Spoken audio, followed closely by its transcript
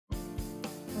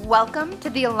Welcome to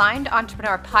the Aligned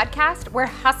Entrepreneur Podcast, where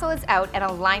hustle is out and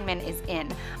alignment is in.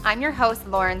 I'm your host,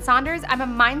 Lauren Saunders. I'm a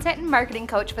mindset and marketing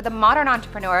coach for the modern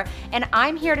entrepreneur, and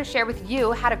I'm here to share with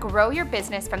you how to grow your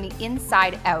business from the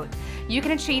inside out. You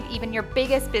can achieve even your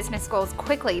biggest business goals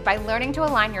quickly by learning to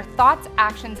align your thoughts,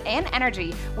 actions, and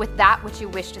energy with that which you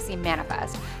wish to see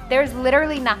manifest. There's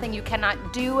literally nothing you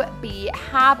cannot do, be,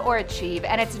 have, or achieve,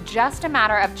 and it's just a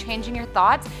matter of changing your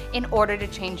thoughts in order to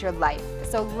change your life.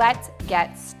 So let's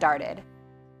get started.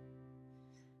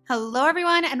 Hello,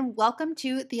 everyone, and welcome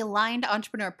to the Aligned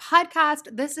Entrepreneur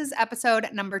Podcast. This is episode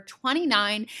number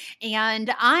 29,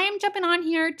 and I'm jumping on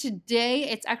here today.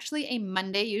 It's actually a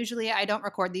Monday. Usually I don't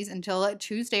record these until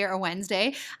Tuesday or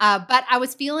Wednesday, but I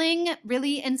was feeling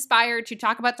really inspired to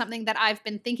talk about something that I've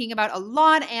been thinking about a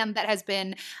lot and that has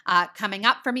been coming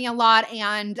up for me a lot,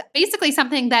 and basically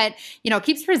something that,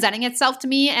 keeps presenting itself to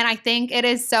me, and I think it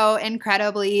is so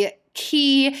incredibly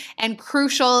key and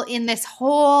crucial in this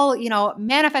whole,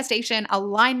 manifestation,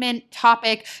 alignment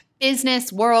topic,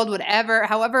 business world,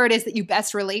 however it is that you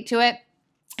best relate to it.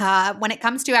 When it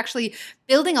comes to actually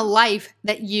building a life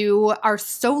that you are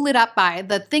so lit up by,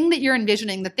 the thing that you're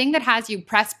envisioning, the thing that has you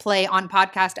press play on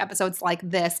podcast episodes like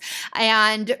this,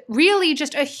 and really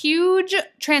just a huge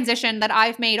transition that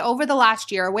I've made over the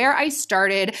last year, where I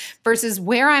started versus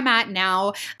where I'm at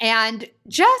now, and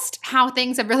just how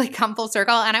things have really come full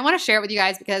circle. And I want to share it with you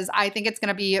guys because I think it's going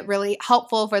to be really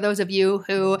helpful for those of you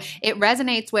who it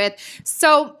resonates with.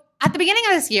 So at the beginning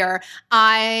of this year,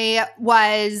 I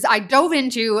dove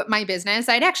into my business.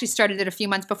 I'd actually started it a few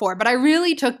months before, but I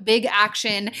really took big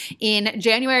action in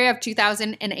January of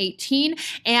 2018.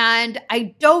 And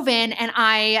I dove in, and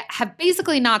I have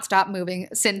basically not stopped moving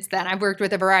since then. I've worked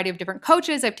with a variety of different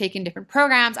coaches. I've taken different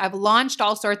programs. I've launched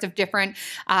all sorts of different,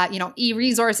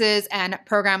 e-resources and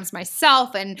programs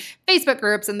myself, and Facebook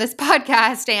groups, and this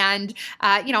podcast, and,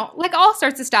 all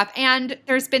sorts of stuff. And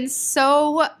there's been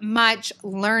so much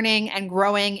learning and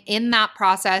growing in that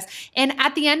process. And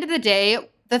at the end of the day,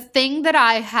 the thing that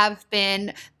I have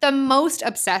been the most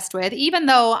obsessed with, even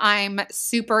though I'm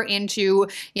super into,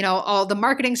 all the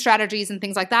marketing strategies and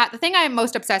things like that, the thing I am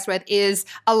most obsessed with is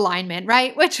alignment,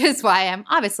 right? Which is why I'm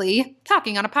obviously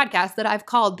talking on a podcast that I've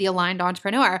called The Aligned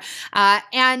Entrepreneur.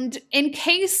 And in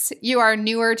case you are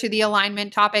newer to the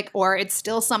alignment topic, or it's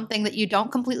still something that you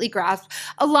don't completely grasp,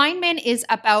 alignment is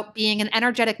about being an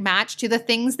energetic match to the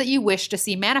things that you wish to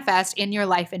see manifest in your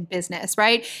life and business,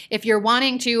 right? If you're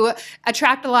wanting to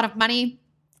attract a lot of money,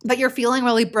 but you're feeling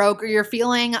really broke, or you're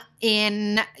feeling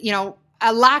in,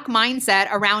 a lack mindset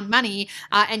around money,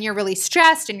 and you're really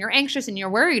stressed and you're anxious and you're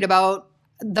worried about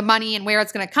the money and where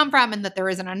it's going to come from and that there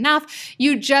isn't enough,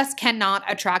 you just cannot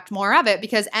attract more of it,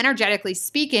 because energetically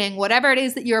speaking, whatever it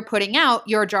is that you're putting out,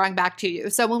 you're drawing back to you.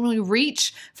 So when we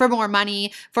reach for more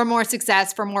money, for more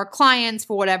success, for more clients,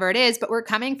 for whatever it is, but we're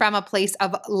coming from a place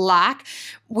of lack,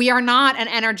 we are not an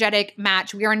energetic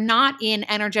match. We are not in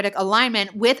energetic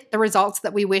alignment with the results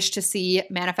that we wish to see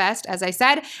manifest, as I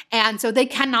said. And so they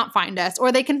cannot find us,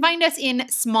 or they can find us in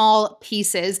small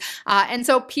pieces. And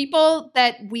so people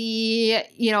that we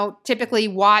typically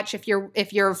watch, if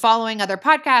you're following other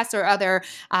podcasts or other,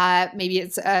 maybe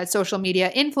it's a social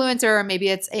media influencer, or maybe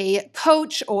it's a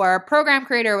coach or a program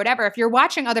creator or whatever, if you're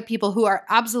watching other people who are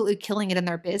absolutely killing it in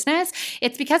their business,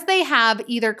 it's because they have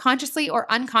either consciously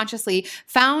or unconsciously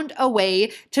found a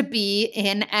way to be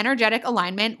in energetic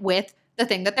alignment with the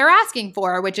thing that they're asking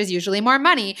for, which is usually more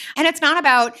money. And it's not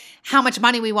about how much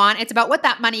money we want. It's about what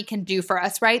that money can do for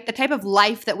us, right? The type of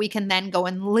life that we can then go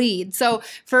and lead. So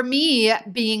for me,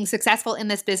 being successful in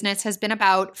this business has been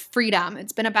about freedom.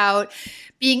 It's been about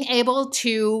being able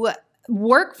to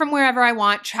work from wherever I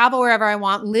want, travel wherever I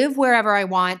want, live wherever I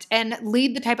want, and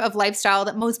lead the type of lifestyle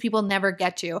that most people never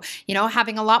get to.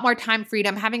 Having a lot more time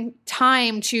freedom, having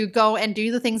time to go and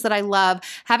do the things that I love,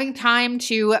 having time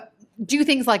to do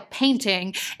things like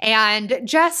painting, and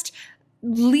just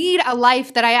lead a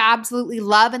life that I absolutely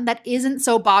love and that isn't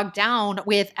so bogged down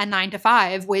with a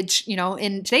 9-to-5, which,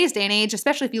 in today's day and age,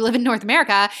 especially if you live in North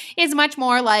America, is much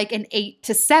more like an 8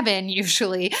 to 7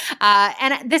 usually.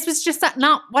 And this was just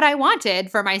not what I wanted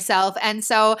for myself. And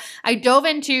so I dove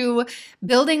into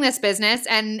building this business,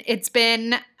 and it's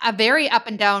been a very up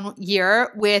and down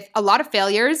year with a lot of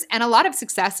failures and a lot of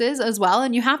successes as well.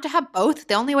 And you have to have both.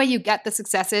 The only way you get the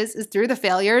successes is through the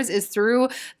failures, is through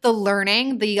the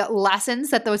learning, the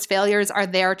lessons that those failures are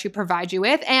there to provide you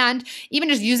with. And even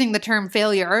just using the term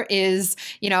failure is,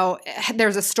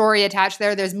 there's a story attached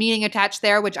there, there's meaning attached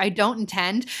there, which I don't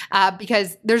intend,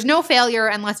 because there's no failure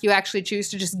unless you actually choose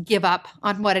to just give up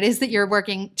on what it is that you're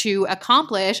working to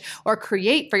accomplish or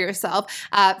create for yourself.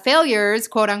 Failures,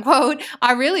 quote unquote,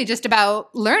 are really just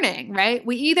about learning, right?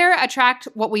 We either attract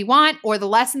what we want or the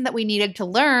lesson that we needed to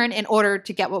learn in order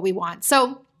to get what we want.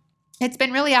 So it's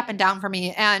been really up and down for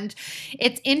me. And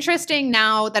it's interesting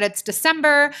now that it's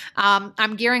December.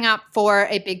 I'm gearing up for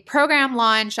a big program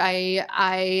launch.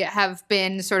 I have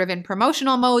been sort of in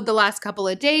promotional mode the last couple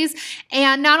of days.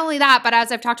 And not only that, but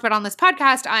as I've talked about on this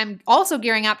podcast, I'm also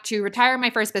gearing up to retire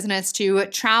my first business, to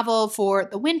travel for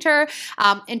the winter,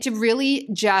 and to really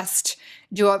just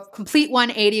do a complete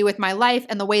 180 with my life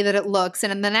and the way that it looks.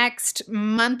 And in the next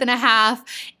month and a half,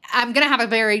 I'm going to have a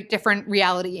very different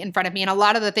reality in front of me. And a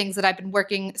lot of the things that I've been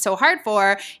working so hard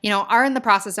for, are in the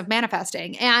process of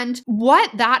manifesting. And what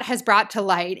that has brought to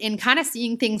light in kind of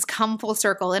seeing things come full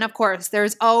circle. And of course,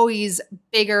 there's always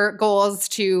bigger goals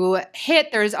to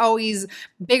hit. There's always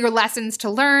bigger lessons to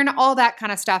learn, all that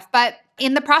kind of stuff. But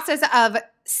in the process of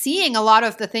seeing a lot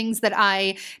of the things that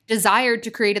I desired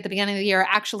to create at the beginning of the year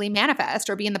actually manifest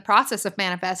or be in the process of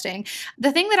manifesting,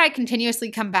 the thing that I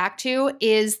continuously come back to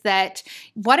is that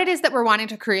what it is that we're wanting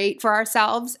to create for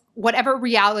ourselves, whatever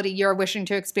reality you're wishing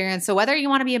to experience. So whether you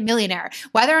want to be a millionaire,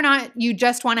 whether or not you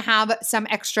just want to have some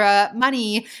extra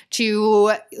money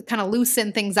to kind of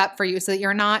loosen things up for you so that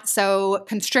you're not so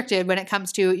constricted when it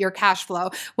comes to your cash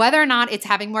flow, whether or not it's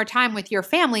having more time with your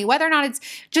family, whether or not it's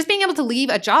just being able to leave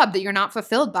a job that you're not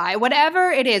fulfilled by, whatever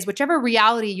it is, whichever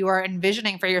reality you are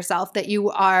envisioning for yourself that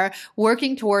you are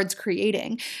working towards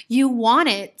creating, you want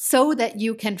it so that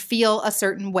you can feel a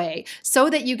certain way, so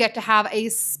that you get to have a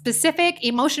specific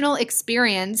emotional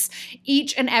experience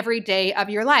each and every day of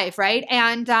your life, right?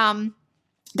 And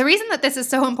the reason that this is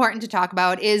so important to talk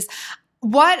about is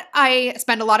what I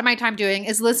spend a lot of my time doing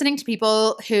is listening to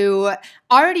people who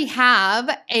already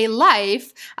have a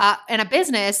life and a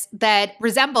business that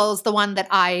resembles the one that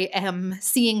I am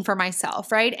seeing for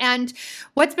myself, right? And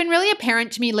what's been really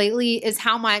apparent to me lately is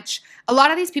how much a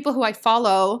lot of these people who I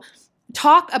follow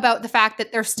talk about the fact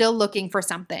that they're still looking for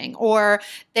something, or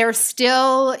they're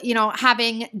still,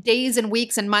 having days and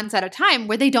weeks and months at a time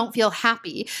where they don't feel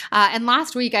happy. And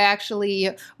last week, I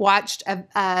actually watched a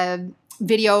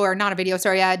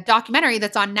documentary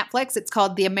that's on Netflix. It's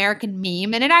called The American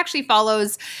Meme, and it actually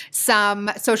follows some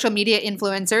social media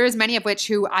influencers, many of which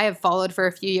who I have followed for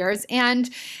a few years. And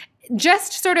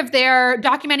just sort of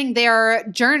documenting their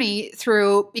journey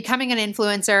through becoming an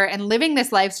influencer and living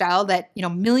this lifestyle that,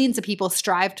 millions of people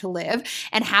strive to live,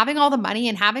 and having all the money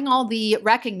and having all the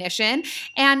recognition.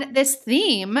 And this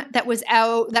theme that was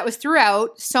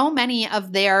throughout so many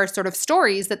of their sort of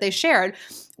stories that they shared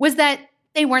was that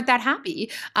they weren't that happy,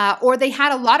 or they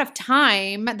had a lot of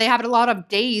time. They had a lot of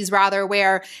days rather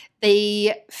where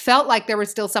they felt like there was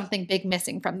still something big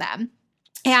missing from them.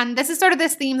 And this is sort of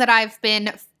this theme that I've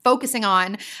been focusing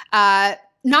on,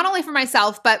 not only for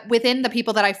myself, but within the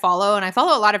people that I follow. And I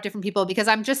follow a lot of different people because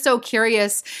I'm just so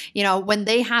curious, when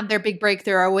they had their big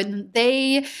breakthrough, or when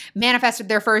they manifested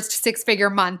their first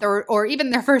six-figure month, or even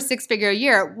their first six-figure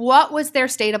year, what was their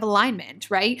state of alignment,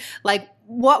 right? Like,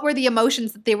 what were the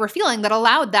emotions that they were feeling that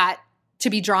allowed that to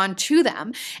be drawn to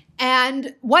them?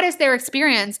 And what is their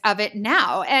experience of it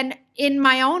now? And in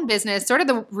my own business, sort of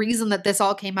the reason that this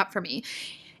all came up for me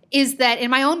is that in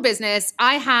my own business,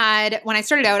 when I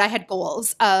started out, I had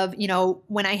goals of,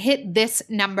 when I hit this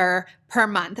number per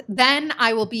month, then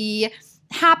I will be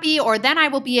happy, or then I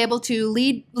will be able to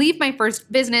leave my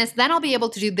first business, then I'll be able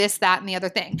to do this, that, and the other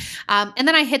thing. And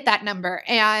then I hit that number.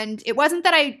 And it wasn't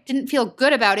that I didn't feel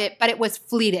good about it, but it was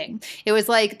fleeting. It was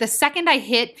like the second I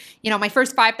hit, my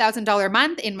first $5,000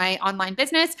 month in my online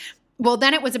business, well,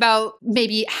 then it was about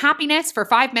maybe happiness for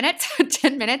 5 minutes,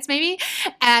 10 minutes maybe.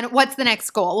 And what's the next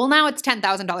goal? Well, now it's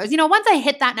 $10,000. Once I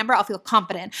hit that number, I'll feel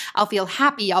confident. I'll feel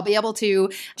happy. I'll be able to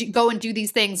go and do these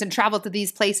things and travel to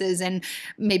these places and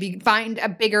maybe find a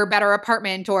bigger, better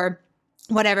apartment or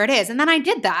whatever it is. And then I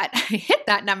did that. I hit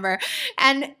that number.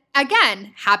 And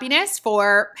again, happiness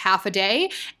for half a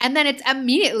day, and then it's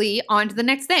immediately on to the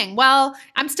next thing. Well,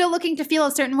 I'm still looking to feel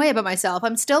a certain way about myself.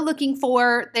 I'm still looking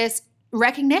for this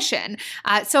recognition.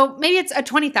 So maybe it's a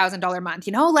 $20,000 month,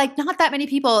 not that many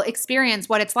people experience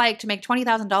what it's like to make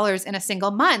 $20,000 in a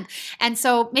single month. And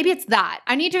so maybe it's that.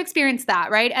 I need to experience that,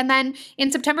 right? And then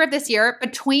in September of this year,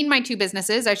 between my two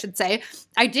businesses, I should say,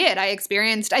 I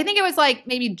experienced, I think it was like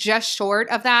maybe just short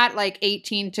of that, like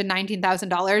 $18,000 to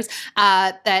 $19,000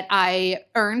 that I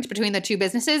earned between the two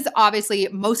businesses. Obviously,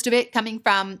 most of it coming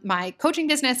from my coaching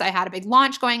business. I had a big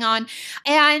launch going on.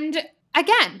 And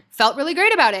again, felt really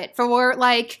great about it for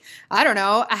like, I don't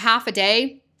know, a half a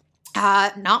day.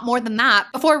 Not more than that,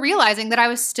 before realizing that I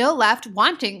was still left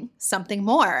wanting something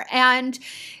more. And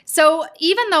so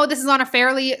even though this is on a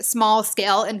fairly small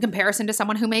scale in comparison to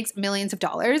someone who makes millions of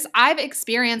dollars, I've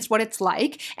experienced what it's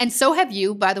like. And so have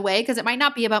you, by the way, because it might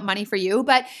not be about money for you,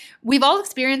 but we've all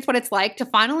experienced what it's like to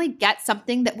finally get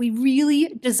something that we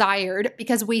really desired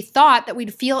because we thought that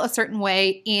we'd feel a certain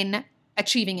way in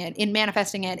achieving it, in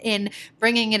manifesting it, in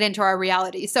bringing it into our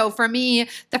reality. So for me,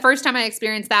 the first time I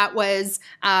experienced that was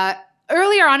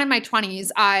earlier on in my 20s.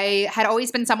 I had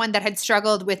always been someone that had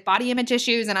struggled with body image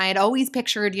issues, and I had always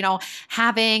pictured,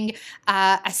 having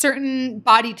a certain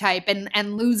body type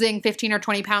and losing 15 or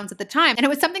 20 pounds at the time. And it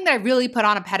was something that I really put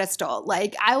on a pedestal.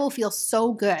 Like, I will feel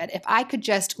so good if I could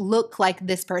just look like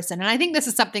this person. And I think this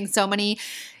is something so many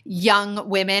young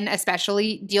women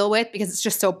especially deal with because it's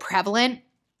just so prevalent.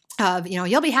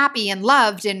 You'll be happy and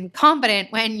loved and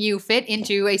confident when you fit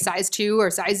into a size 2 or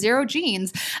size 0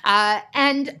 jeans.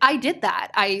 And I did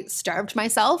that. I starved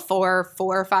myself for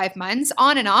 4 or 5 months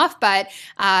on and off. But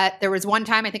there was one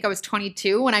time, I think I was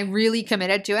 22, when I really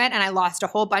committed to it and I lost a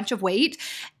whole bunch of weight.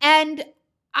 And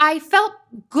I felt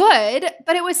good,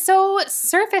 but it was so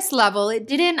surface level. I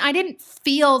didn't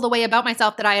feel the way about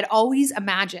myself that I had always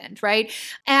imagined, right?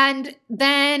 And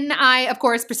then I, of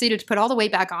course, proceeded to put all the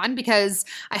weight back on because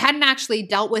I hadn't actually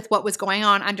dealt with what was going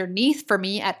on underneath for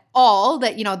me at all.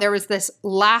 That, there was this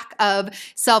lack of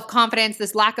self-confidence,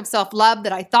 this lack of self-love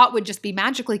that I thought would just be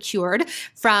magically cured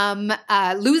from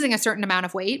losing a certain amount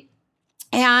of weight.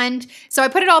 And so I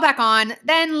put it all back on.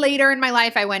 Then later in my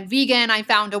life, I went vegan. I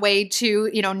found a way to,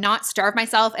 not starve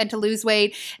myself and to lose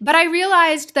weight. But I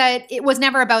realized that it was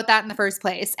never about that in the first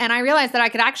place. And I realized that I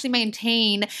could actually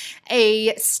maintain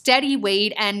a steady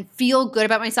weight and feel good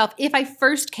about myself if I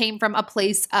first came from a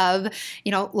place of,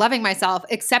 loving myself,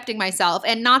 accepting myself.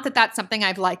 And not that that's something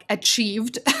I've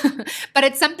achieved, but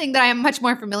it's something that I am much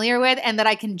more familiar with and that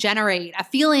I can generate a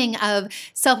feeling of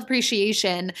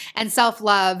self-appreciation and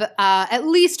self-love, at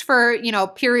least for,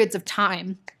 periods of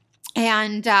time.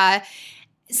 And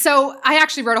so I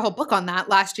actually wrote a whole book on that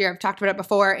last year. I've talked about it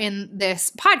before in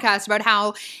this podcast about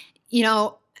how,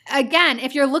 again,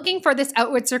 if you're looking for this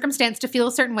outward circumstance to feel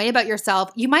a certain way about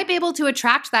yourself, you might be able to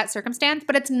attract that circumstance,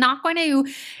 but it's not going to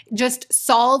just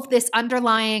solve this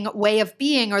underlying way of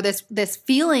being or this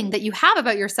feeling that you have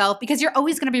about yourself, because you're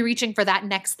always going to be reaching for that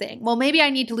next thing. Well, maybe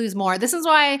I need to lose more. This is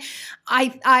why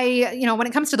I when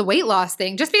it comes to the weight loss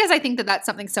thing, just because I think that that's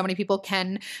something so many people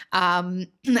can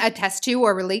attest to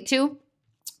or relate to,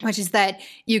 which is that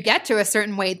you get to a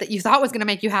certain weight that you thought was going to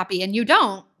make you happy and you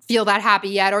don't feel that happy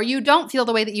yet, or you don't feel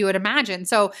the way that you would imagine.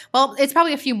 So, it's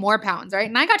probably a few more pounds, right?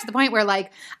 And I got to the point where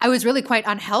I was really quite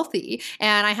unhealthy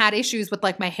and I had issues with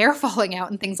my hair falling out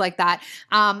and things like that.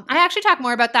 I actually talk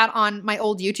more about that on my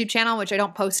old YouTube channel, which I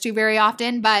don't post to very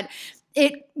often, but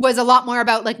it was a lot more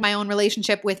about my own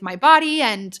relationship with my body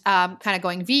and kind of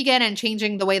going vegan and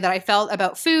changing the way that I felt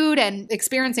about food and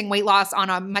experiencing weight loss on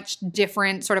a much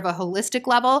different sort of a holistic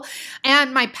level,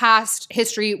 and my past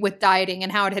history with dieting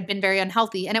and how it had been very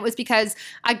unhealthy. And it was because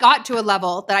I got to a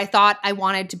level that I thought I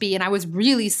wanted to be and I was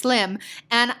really slim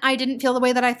and I didn't feel the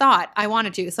way that I thought I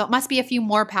wanted to. So it must be a few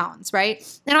more pounds, right?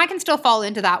 And I can still fall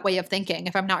into that way of thinking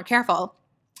if I'm not careful.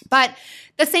 But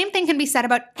the same thing can be said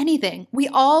about anything. We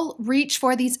all reach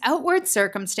for these outward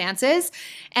circumstances.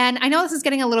 And I know this is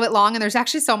getting a little bit long and there's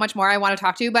actually so much more I want to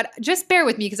talk to, but just bear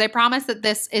with me because I promise that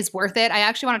this is worth it. I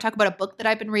actually want to talk about a book that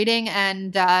I've been reading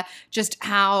and just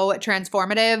how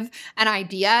transformative an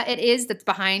idea it is that's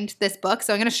behind this book.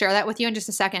 So I'm going to share that with you in just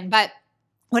a second. But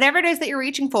whatever it is that you're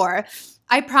reaching for,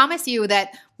 I promise you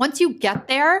that once you get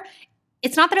there,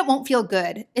 it's not that it won't feel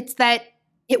good. It's that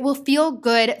it will feel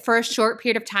good for a short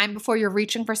period of time before you're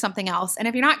reaching for something else. And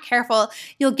if you're not careful,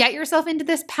 you'll get yourself into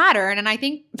this pattern. And I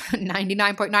think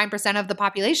 99.9% of the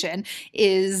population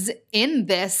is in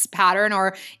this pattern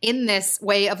or in this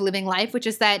way of living life, which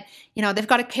is that, they've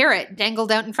got a carrot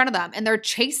dangled out in front of them and they're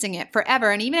chasing it forever.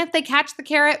 And even if they catch the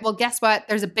carrot, well, guess what?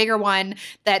 There's a bigger one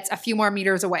that's a few more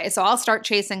meters away. So I'll start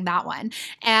chasing that one.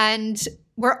 And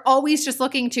we're always just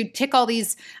looking to tick all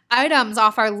these items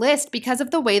off our list because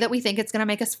of the way that we think it's going to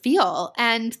make us feel.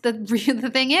 And the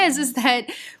thing is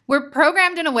that we're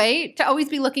programmed in a way to always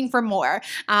be looking for more,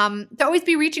 to always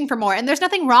be reaching for more. And there's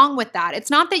nothing wrong with that.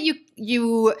 It's not that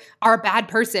you are a bad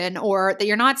person or that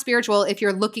you're not spiritual if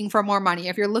you're looking for more money,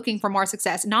 if you're looking for more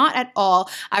success. Not at all.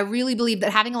 I really believe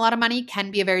that having a lot of money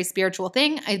can be a very spiritual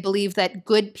thing. I believe that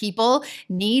good people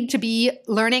need to be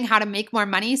learning how to make more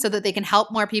money so that they can help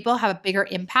more people have a bigger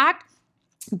impact.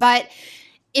 But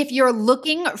if you're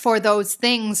looking for those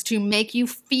things to make you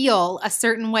feel a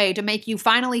certain way, to make you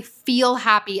finally feel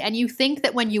happy, and you think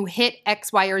that when you hit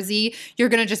X, Y, or Z, you're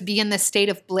going to just be in this state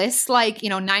of bliss, like,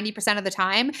 90% of the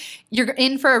time, you're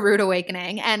in for a rude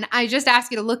awakening. And I just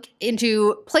ask you to look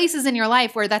into places in your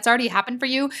life where that's already happened for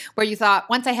you, where you thought,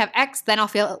 once I have X, then I'll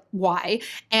feel Y.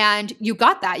 And you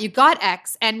got that. You got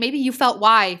X, and maybe you felt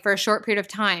Y for a short period of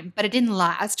time, but it didn't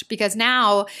last because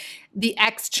now the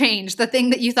X changed. The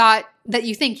thing that you thought that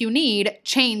you think you need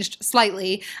changed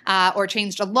slightly or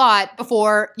changed a lot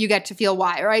before you get to feel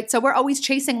Y, right? So we're always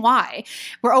chasing Y.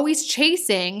 We're always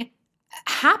chasing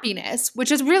happiness,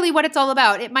 which is really what it's all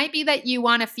about. It might be that you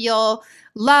want to feel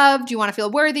loved, you want to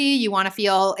feel worthy, you want to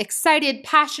feel excited,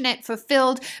 passionate,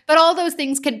 fulfilled, but all those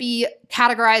things can be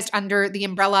categorized under the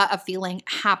umbrella of feeling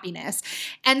happiness.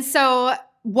 And so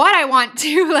what I want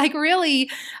to really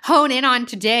hone in on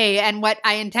today, and what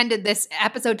I intended this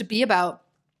episode to be about,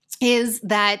 is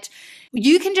that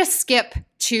you can just skip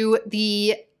to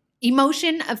the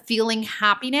emotion of feeling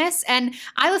happiness. And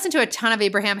I listen to a ton of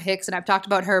Abraham Hicks, and I've talked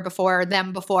about her before, and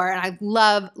I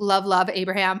love, love, love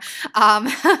Abraham.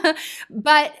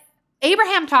 But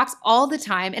Abraham talks all the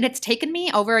time, and it's taken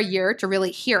me over a year to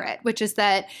really hear it, which is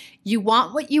that you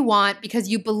want what you want because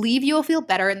you believe you will feel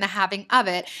better in the having of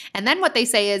it. And then what they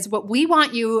say is what we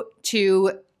want you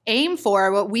to aim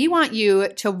for, what we want you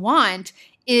to want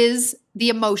is the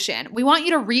emotion. We want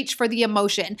you to reach for the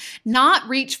emotion, not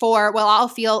reach for, well, I'll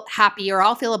feel happy or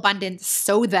I'll feel abundant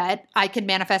so that I can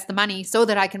manifest the money, so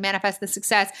that I can manifest the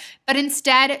success, but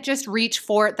instead just reach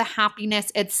for the happiness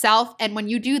itself. And when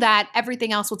you do that,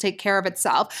 everything else will take care of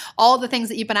itself. All the things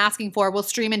that you've been asking for will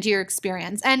stream into your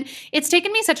experience. And it's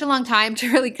taken me such a long time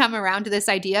to really come around to this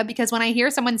idea, because when I hear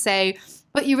someone say,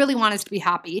 but you really want us to be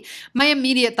happy, my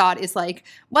immediate thought is like,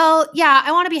 well, yeah,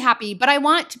 I want to be happy, but I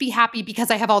want to be happy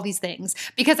because I have all these things,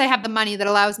 because I have the money that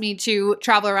allows me to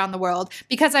travel around the world,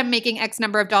 because I'm making X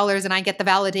number of dollars and I get the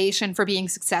validation for being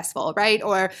successful, right?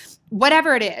 Or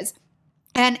whatever it is.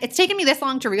 And it's taken me this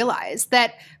long to realize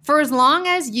that for as long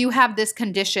as you have this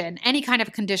condition, any kind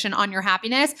of condition on your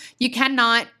happiness, you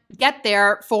cannot get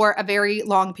there for a very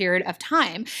long period of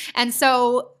time. And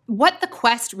so what the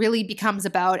quest really becomes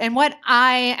about, and what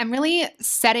I am really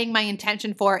setting my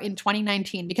intention for in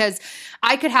 2019, because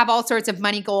I could have all sorts of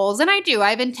money goals, and I do.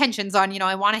 I have intentions on,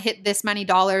 I want to hit this many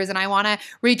dollars, and I want to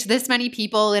reach this many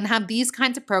people and have these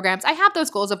kinds of programs. I have those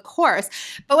goals, of course.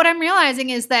 But what I'm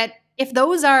realizing is that if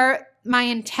those are my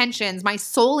intentions, my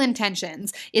sole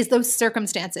intentions, is those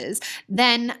circumstances,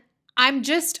 then I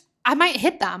might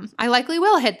hit them. I likely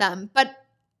will hit them, but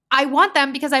I want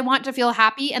them because I want to feel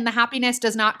happy, and the happiness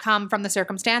does not come from the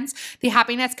circumstance. The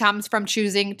happiness comes from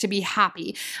choosing to be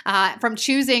happy, from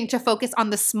choosing to focus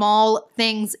on the small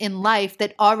things in life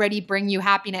that already bring you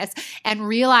happiness, and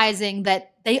realizing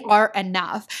that they are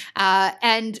enough.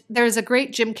 And there's a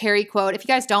great Jim Carrey quote. If you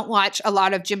guys don't watch a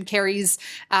lot of Jim Carrey's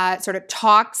sort of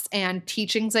talks and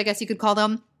teachings, I guess you could call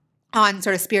them, on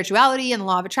sort of spirituality and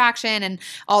law of attraction and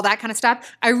all that kind of stuff,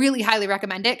 I really highly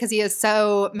recommend it, because he has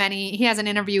he has an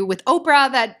interview with Oprah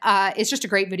that is just a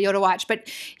great video to watch. But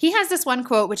he has this one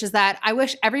quote, which is that I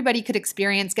wish everybody could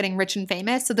experience getting rich and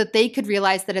famous so that they could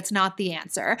realize that it's not the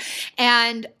answer.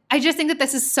 And I just think that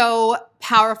this is so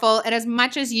powerful. And as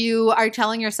much as you are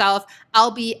telling yourself,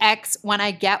 I'll be X when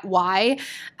I get Y,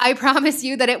 I promise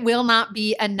you that it will not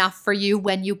be enough for you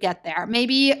when you get there.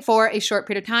 Maybe for a short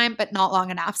period of time, but not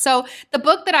long enough. So the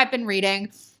book that I've been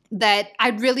reading that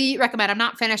I'd really recommend, I'm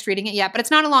not finished reading it yet, but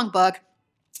it's not a long book.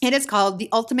 It is called The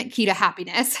Ultimate Key to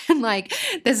Happiness. And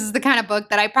this is the kind of book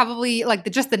that I probably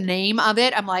just the name of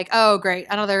it. I'm like, oh, great.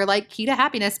 Another key to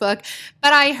happiness book.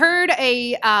 But I heard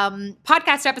a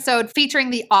podcast episode featuring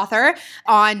the author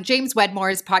on James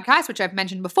Wedmore's podcast, which I've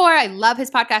mentioned before. I love his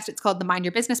podcast. It's called the Mind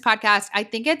Your Business Podcast. I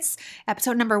think it's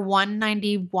episode number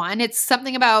 191. It's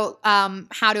something about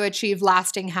how to achieve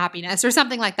lasting happiness or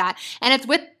something like that. And it's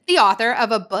with the author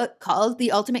of a book called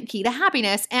The Ultimate Key to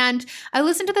Happiness. And I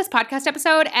listened to this podcast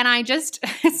episode, and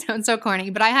it sounds so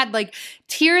corny, but I had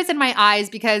tears in my eyes,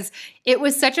 because it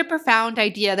was such a profound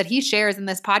idea that he shares in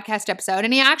this podcast episode.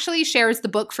 And he actually shares the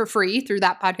book for free through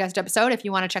that podcast episode, if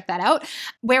you want to check that out,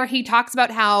 where he talks about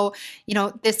how,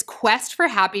 this quest for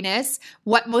happiness,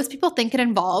 what most people think it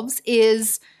involves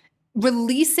is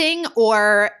releasing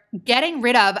or getting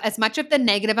rid of as much of the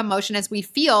negative emotion as we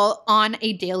feel on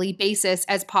a daily basis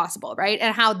as possible, right?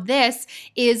 And how this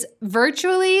is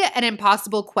virtually an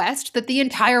impossible quest that the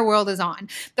entire world is on.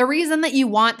 The reason that you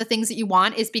want the things that you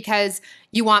want is because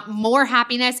you want more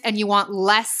happiness, and you want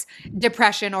less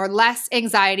depression or less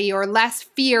anxiety or less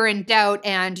fear and doubt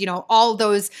and, all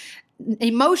those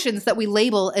emotions that we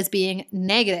label as being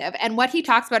negative. And what he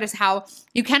talks about is how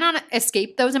you cannot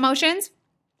escape those emotions.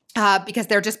 Because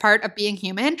they're just part of being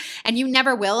human, and you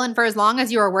never will. And for as long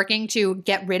as you are working to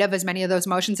get rid of as many of those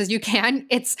emotions as you can,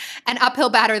 it's an uphill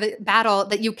battle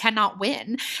that you cannot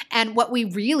win. And what we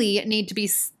really need to be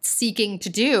seeking to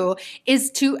do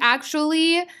is to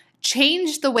actually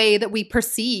change the way that we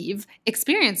perceive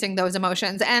experiencing those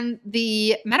emotions. And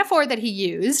the metaphor that he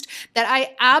used that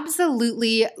I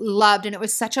absolutely loved, and it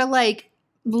was such a light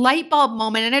bulb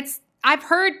moment, and I've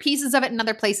heard pieces of it in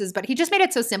other places, but he just made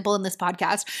it so simple in this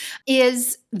podcast,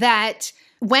 is that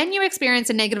when you experience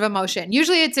a negative emotion,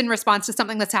 usually it's in response to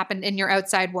something that's happened in your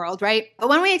outside world, right? But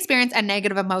when we experience a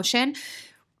negative emotion,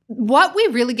 what we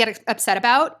really get upset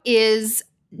about is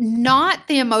not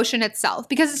the emotion itself,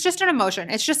 because it's just an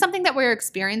emotion. It's just something that we're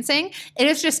experiencing. It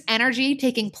is just energy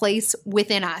taking place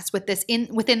within us,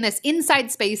 within this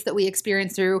inside space that we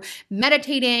experience through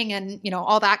meditating and,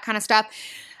 all that kind of stuff.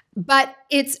 But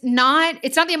it's not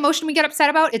the emotion we get upset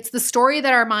about. It's the story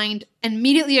that our mind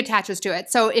immediately attaches to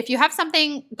it. So if you have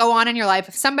something go on in your life,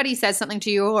 if somebody says something to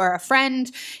you, or a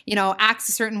friend, acts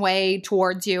a certain way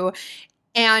towards you,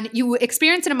 and you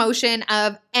experience an emotion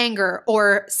of anger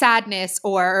or sadness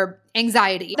or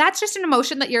anxiety, that's just an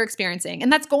emotion that you're experiencing.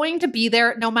 And that's going to be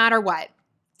there no matter what.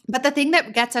 But the thing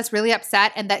that gets us really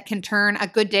upset, and that can turn a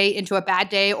good day into a bad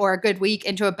day, or a good week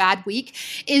into a bad week,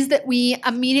 is that we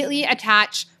immediately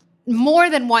attach more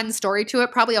than one story to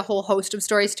it, probably a whole host of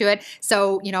stories to it.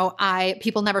 So,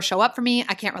 people never show up for me.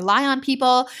 I can't rely on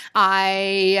people.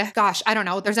 I don't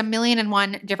know. There's a million and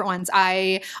one different ones.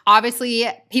 Obviously,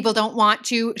 people don't want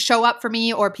to show up for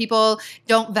me, or people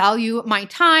don't value my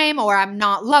time, or I'm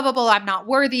not lovable. I'm not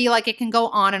worthy. It can go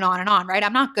on and on and on, right?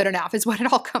 I'm not good enough is what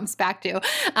it all comes back to.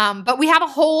 But we have a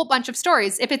whole bunch of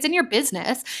stories. If it's in your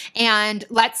business, and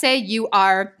let's say you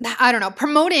are,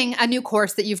 promoting a new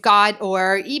course that you've got,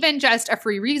 or even just a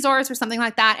free resource or something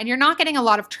like that, and you're not getting a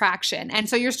lot of traction. And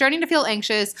so you're starting to feel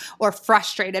anxious or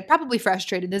frustrated. Probably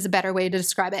frustrated is a better way to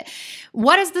describe it.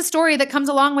 What is the story that comes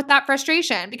along with that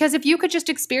frustration? Because if you could just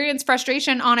experience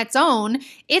frustration on its own,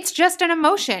 it's just an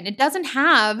emotion. It doesn't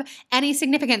have any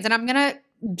significance. And I'm going to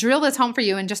drill this home for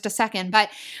you in just a second, but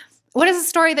what is the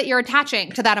story that you're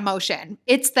attaching to that emotion?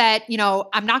 It's that,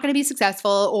 I'm not going to be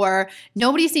successful, or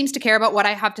nobody seems to care about what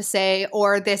I have to say,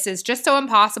 or this is just so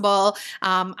impossible.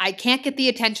 I can't get the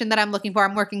attention that I'm looking for.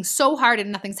 I'm working so hard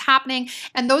and nothing's happening.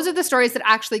 And those are the stories that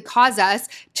actually cause us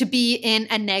to be in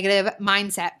a negative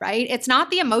mindset, right? It's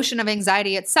not the emotion of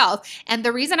anxiety itself. And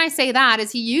the reason I say that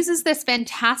is he uses this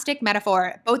fantastic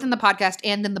metaphor, both in the podcast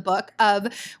and in the book, of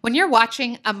when you're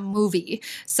watching a movie.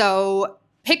 So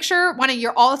picture one of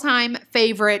your all-time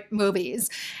favorite movies.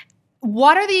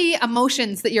 What are the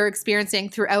emotions that you're experiencing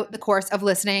throughout the course of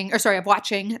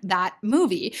watching that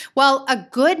movie? Well, a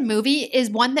good movie is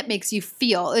one that makes you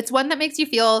feel. It's one that makes you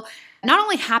feel not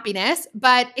only happiness,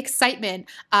 but excitement,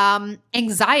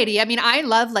 anxiety. I mean, I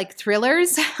love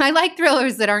thrillers. I like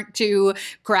thrillers that aren't too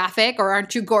graphic or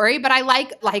aren't too gory, but I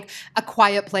like A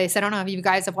Quiet Place. I don't know if you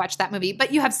guys have watched that movie,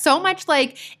 but you have so much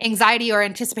anxiety or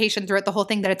anticipation throughout the whole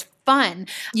thing that it's fun.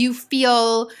 You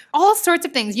feel all sorts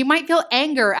of things. You might feel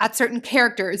anger at certain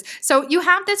characters. So you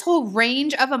have this whole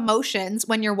range of emotions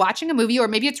when you're watching a movie, or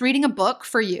maybe it's reading a book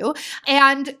for you.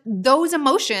 And those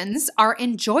emotions are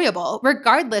enjoyable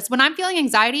regardless. When I'm feeling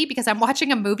anxiety because I'm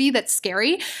watching a movie that's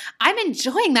scary, I'm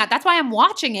enjoying that. That's why I'm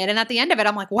watching it. And at the end of it,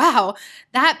 I'm like, wow,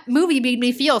 that movie made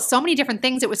me feel so many different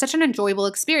things. It was such an enjoyable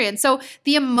experience. So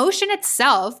the emotion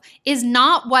itself is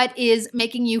not what is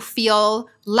making you feel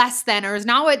less than, or is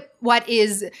not what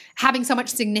is having so much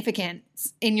significance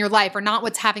in your life, or not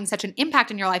what's having such an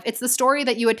impact in your life. It's the story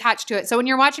that you attach to it. So when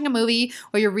you're watching a movie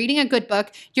or you're reading a good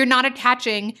book, you're not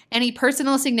attaching any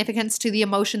personal significance to the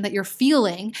emotion that you're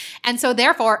feeling. And so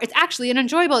therefore, it's actually an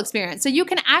enjoyable experience. So you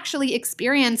can actually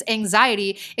experience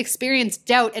anxiety, experience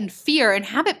doubt and fear, and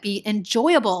have it be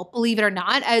enjoyable, believe it or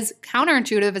not. As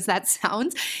counterintuitive as that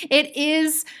sounds, it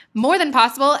is more than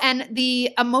possible. And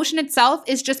the emotion itself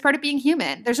is just part of being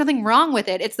human. There's nothing wrong with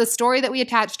it. It's the story that we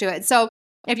attach to it. So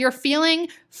if you're feeling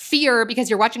fear because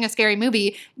you're watching a scary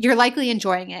movie, you're likely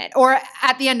enjoying it. Or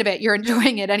at the end of it, you're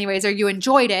enjoying it anyways, or you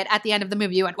enjoyed it at the end of the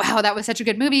movie. You went, wow, that was such a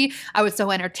good movie. I was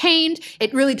so entertained.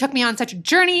 It really took me on such a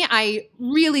journey. I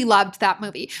really loved that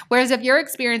movie. Whereas if you're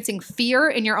experiencing fear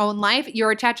in your own life,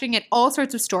 you're attaching it all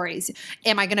sorts of stories.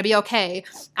 Am I going to be okay?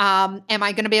 Am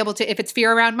I going to be able to, if it's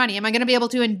fear around money, am I going to be able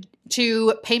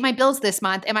to pay my bills this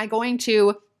month? Am I going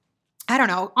to I don't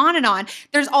know, on and on.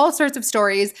 There's all sorts of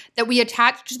stories that we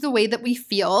attach to the way that we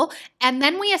feel, and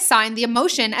then we assign the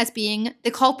emotion as being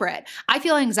the culprit. I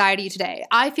feel anxiety today.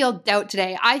 I feel doubt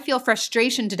today. I feel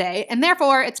frustration today, and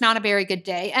therefore it's not a very good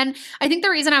day. And I think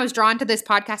the reason I was drawn to this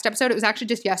podcast episode, it was actually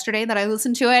just yesterday that I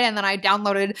listened to it, and then I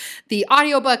downloaded the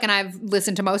audiobook, and I've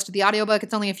listened to most of the audiobook.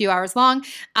 It's only a few hours long.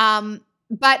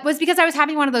 But was because I was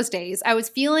having one of those days. I was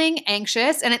feeling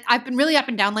anxious, and I've been really up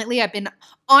and down lately. I've been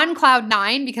on cloud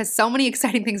 9 because so many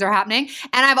exciting things are happening.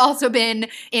 And I've also been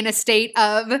in a state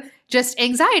of just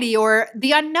anxiety or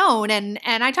the unknown. And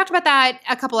I talked about that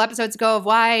a couple episodes ago of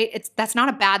why that's not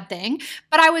a bad thing.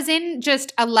 But I was in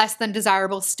just a less than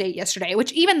desirable state yesterday,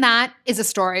 which even that is a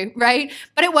story, right?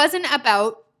 But it wasn't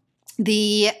about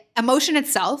the emotion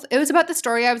itself. It was about the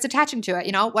story I was attaching to it.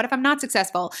 You know, what if I'm not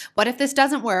successful? What if this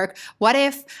doesn't work? What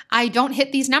if I don't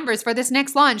hit these numbers for this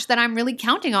next launch that I'm really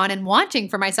counting on and wanting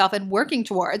for myself and working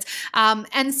towards?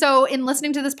 And so in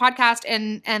listening to this podcast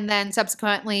and then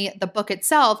subsequently the book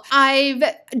itself, I've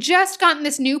just gotten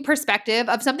this new perspective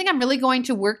of something I'm really going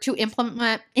to work to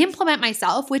implement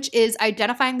myself, which is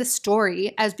identifying the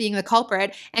story as being the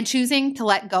culprit and choosing to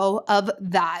let go of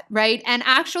that, right? And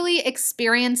actually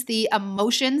experience the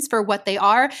emotions for what they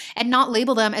are and not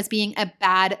label them as being a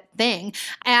bad thing.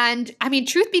 And I mean,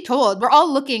 truth be told, we're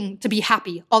all looking to be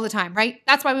happy all the time, right?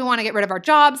 That's why we want to get rid of our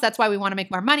jobs. That's why we want to make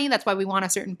more money. That's why we want a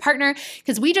certain partner,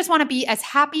 because we just want to be as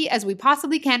happy as we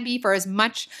possibly can be for as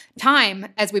much time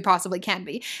as we possibly can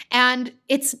be. And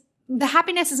the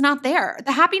happiness is not there.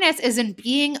 The happiness is in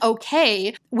being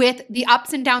okay with the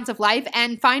ups and downs of life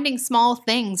and finding small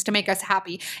things to make us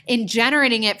happy, in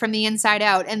generating it from the inside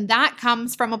out. And that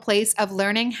comes from a place of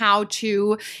learning how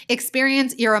to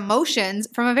experience your emotions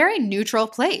from a very neutral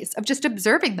place, of just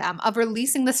observing them, of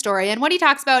releasing the story. And what he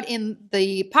talks about in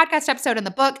the podcast episode in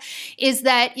the book is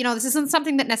that, you know, this isn't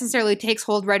something that necessarily takes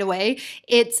hold right away.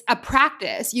 It's a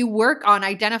practice. You work on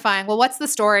identifying, well, what's the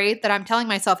story that I'm telling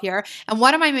myself here? And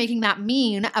what am I making that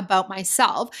mean about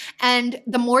myself? And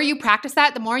the more you practice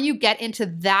that, the more you get into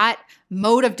that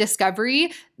mode of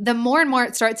discovery, the more and more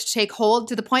it starts to take hold,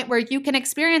 to the point where you can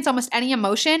experience almost any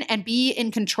emotion and be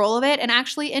in control of it and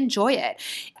actually enjoy it.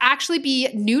 Actually be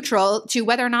neutral to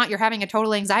whether or not you're having a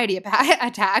total anxiety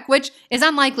attack, which is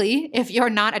unlikely if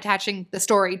you're not attaching the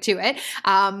story to it,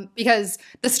 because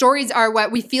the stories are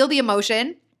what we feel the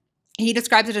emotion. He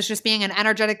describes it as just being an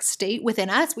energetic state within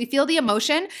us. We feel the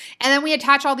emotion, and then we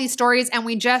attach all these stories and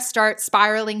we just start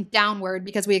spiraling downward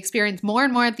because we experience more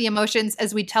and more of the emotions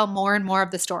as we tell more and more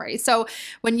of the story. So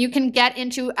when you can get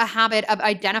into a habit of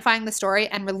identifying the story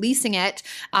and releasing it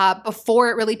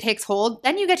before it really takes hold,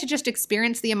 then you get to just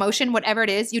experience the emotion, whatever it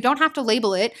is. You don't have to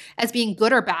label it as being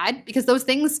good or bad, because those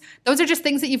are just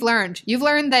things that you've learned. You've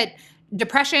learned that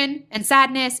depression and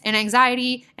sadness and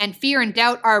anxiety and fear and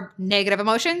doubt are negative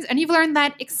emotions. And you've learned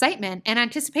that excitement and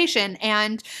anticipation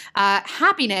and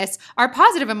happiness are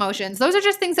positive emotions. Those are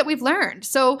just things that we've learned.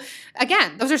 So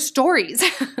again, those are stories.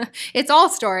 It's all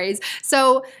stories.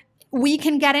 So we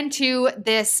can get into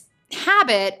this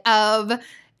habit of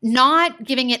not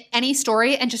giving it any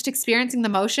story and just experiencing the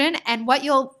emotion. And what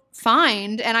you'll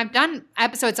find, and I've done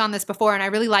episodes on this before, and I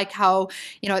really like how,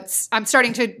 you know, I'm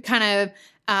starting to kind of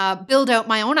build out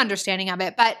my own understanding of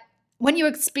it. But when you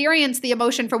experience the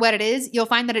emotion for what it is, you'll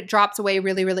find that it drops away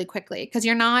really, really quickly, because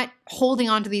you're not holding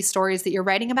on to these stories that you're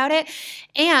writing about it,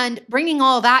 and bringing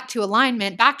all that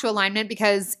back to alignment,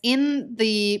 because in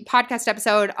the podcast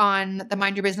episode on the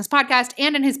Mind Your Business podcast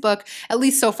and in his book, at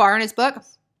least so far in his book,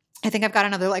 I think I've got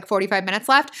another like 45 minutes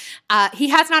left. He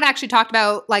has not actually talked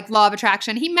about like law of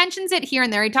attraction. He mentions it here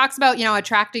and there. He talks about, you know,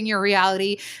 attracting your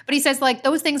reality, but he says like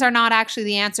those things are not actually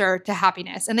the answer to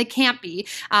happiness, and they can't be.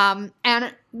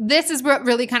 And this is what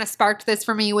really kind of sparked this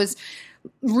for me, was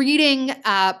reading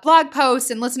blog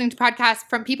posts and listening to podcasts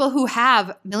from people who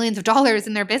have millions of dollars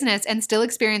in their business and still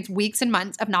experience weeks and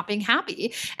months of not being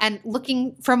happy, and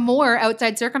looking for more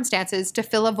outside circumstances to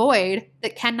fill a void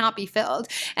that cannot be filled.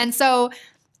 And so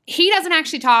he doesn't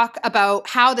actually talk about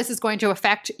how this is going to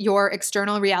affect your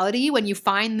external reality when you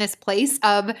find this place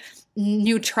of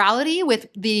neutrality with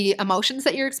the emotions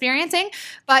that you're experiencing.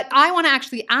 But I want to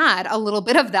actually add a little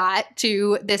bit of that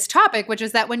to this topic, which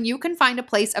is that when you can find a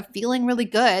place of feeling really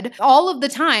good all of the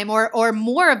time, or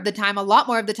more of the time, a lot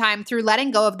more of the time, through letting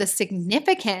go of the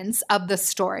significance of the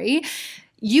story,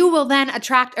 you will then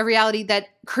attract a reality that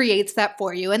creates that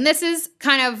for you. And this is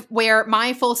kind of where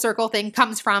my full circle thing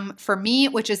comes from for me,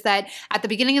 which is that at the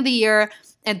beginning of the year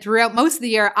and throughout most of the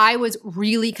year, I was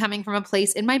really coming from a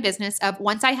place in my business of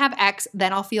once I have X,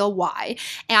 then I'll feel Y.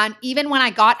 And even when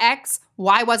I got X,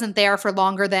 Y wasn't there for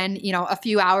longer than, you know, a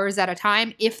few hours at a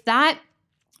time, if that.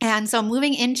 And so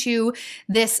moving into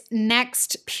this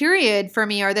next period for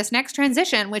me, or this next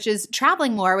transition, which is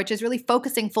traveling more, which is really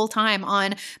focusing full time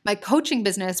on my coaching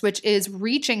business, which is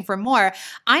reaching for more,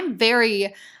 I'm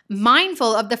very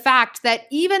mindful of the fact that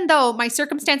even though my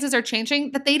circumstances are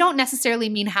changing, that they don't necessarily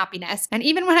mean happiness. And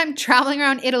even when I'm traveling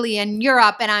around Italy and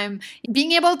Europe and I'm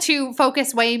being able to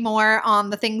focus way more on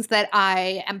the things that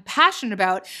I am passionate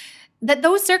about, that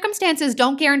those circumstances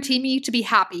don't guarantee me to be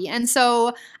happy. And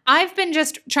so I've been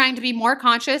just trying to be more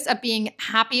conscious of being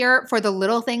happier for the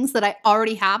little things that I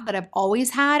already have, that I've always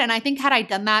had. And I think had I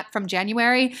done that from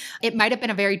January, it might have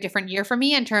been a very different year for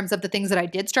me in terms of the things that I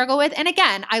did struggle with. And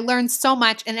again, I learned so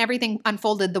much and everything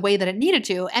unfolded the way that it needed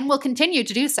to and will continue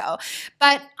to do so.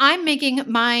 But I'm making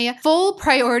my full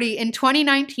priority in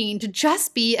 2019 to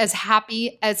just be as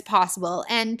happy as possible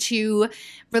and to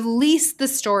release the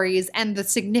stories and the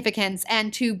significance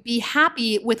and to be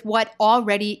happy with what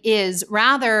already is,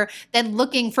 rather than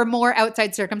looking for more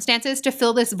outside circumstances to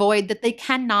fill this void that they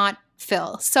cannot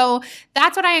fill. So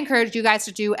that's what I encourage you guys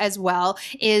to do as well,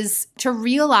 is to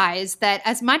realize that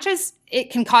as much as it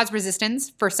can cause resistance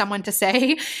for someone to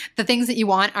say the things that you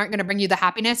want aren't going to bring you the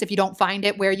happiness if you don't find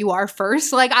it where you are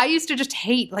first. Like I used to just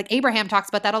hate, like Abraham talks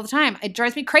about that all the time. It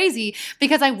drives me crazy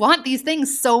because I want these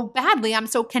things so badly. I'm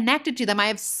so connected to them. I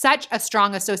have such a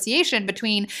strong association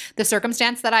between the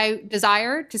circumstance that I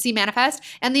desire to see manifest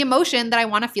and the emotion that I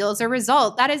want to feel as a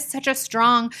result. That is such a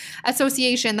strong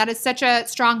association. That is such a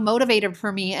strong motivator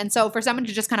for me. And so for someone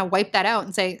to just kind of wipe that out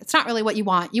and say, it's not really what you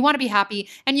want to be happy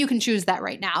and you can choose that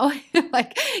right now.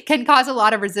 Like can cause a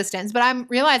lot of resistance, but I'm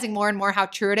realizing more and more how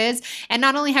true it is. And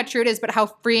not only how true it is, but how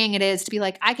freeing it is to be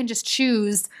like, I can just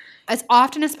choose as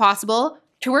often as possible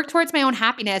to work towards my own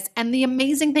happiness. And the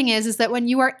amazing thing is that when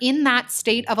you are in that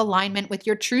state of alignment with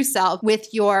your true self,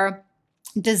 with your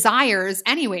desires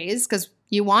anyways, because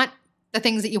you want the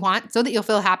things that you want so that you'll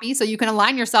feel happy, so you can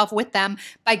align yourself with them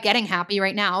by getting happy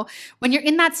right now. When you're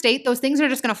in that state, those things are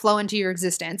just going to flow into your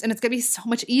existence and it's going to be so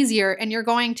much easier and you're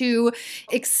going to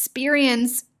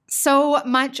experience so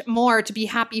much more to be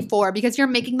happy for because you're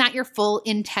making that your full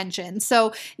intention.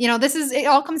 So, it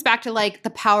all comes back to like the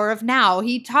power of now.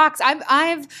 He talks,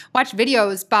 I've watched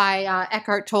videos by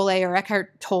Eckhart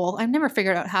Tolle. I've never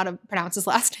figured out how to pronounce his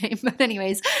last name, but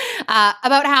anyways,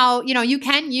 about how, you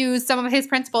can use some of his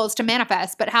principles to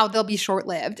manifest, but how they'll be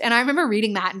short-lived. And I remember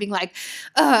reading that and being like,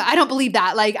 I don't believe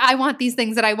that. Like I want these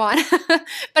things that I want,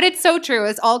 but it's so true.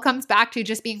 It all comes back to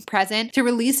just being present, to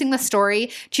releasing the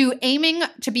story, to aiming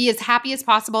to be as happy as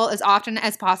possible, as often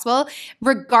as possible,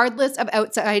 regardless of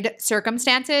outside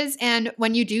circumstances. And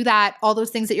when you do that, all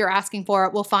those things that you're asking for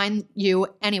will find you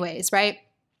anyways, right?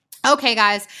 Okay,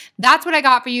 guys, that's what I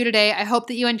got for you today. I hope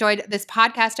that you enjoyed this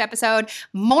podcast episode.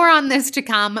 More on this to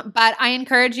come, but I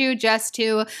encourage you just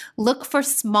to look for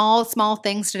small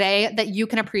things today that you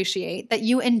can appreciate, that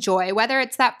you enjoy, whether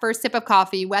it's that first sip of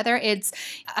coffee, whether it's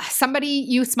somebody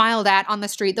you smiled at on the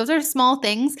street. Those are small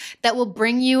things that will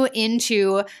bring you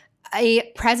into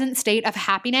a present state of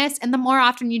happiness. And the more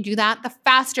often you do that, the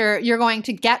faster you're going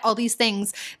to get all these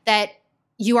things that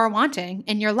you are wanting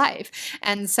in your life.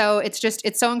 And so it's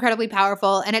so incredibly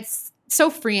powerful. And it's so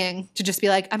freeing to just be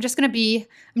like, I'm just going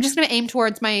to aim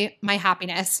towards my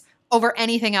happiness over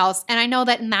anything else. And I know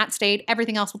that in that state,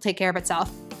 everything else will take care of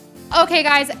itself. Okay,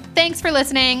 guys, thanks for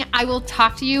listening. I will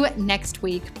talk to you next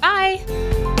week.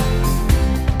 Bye.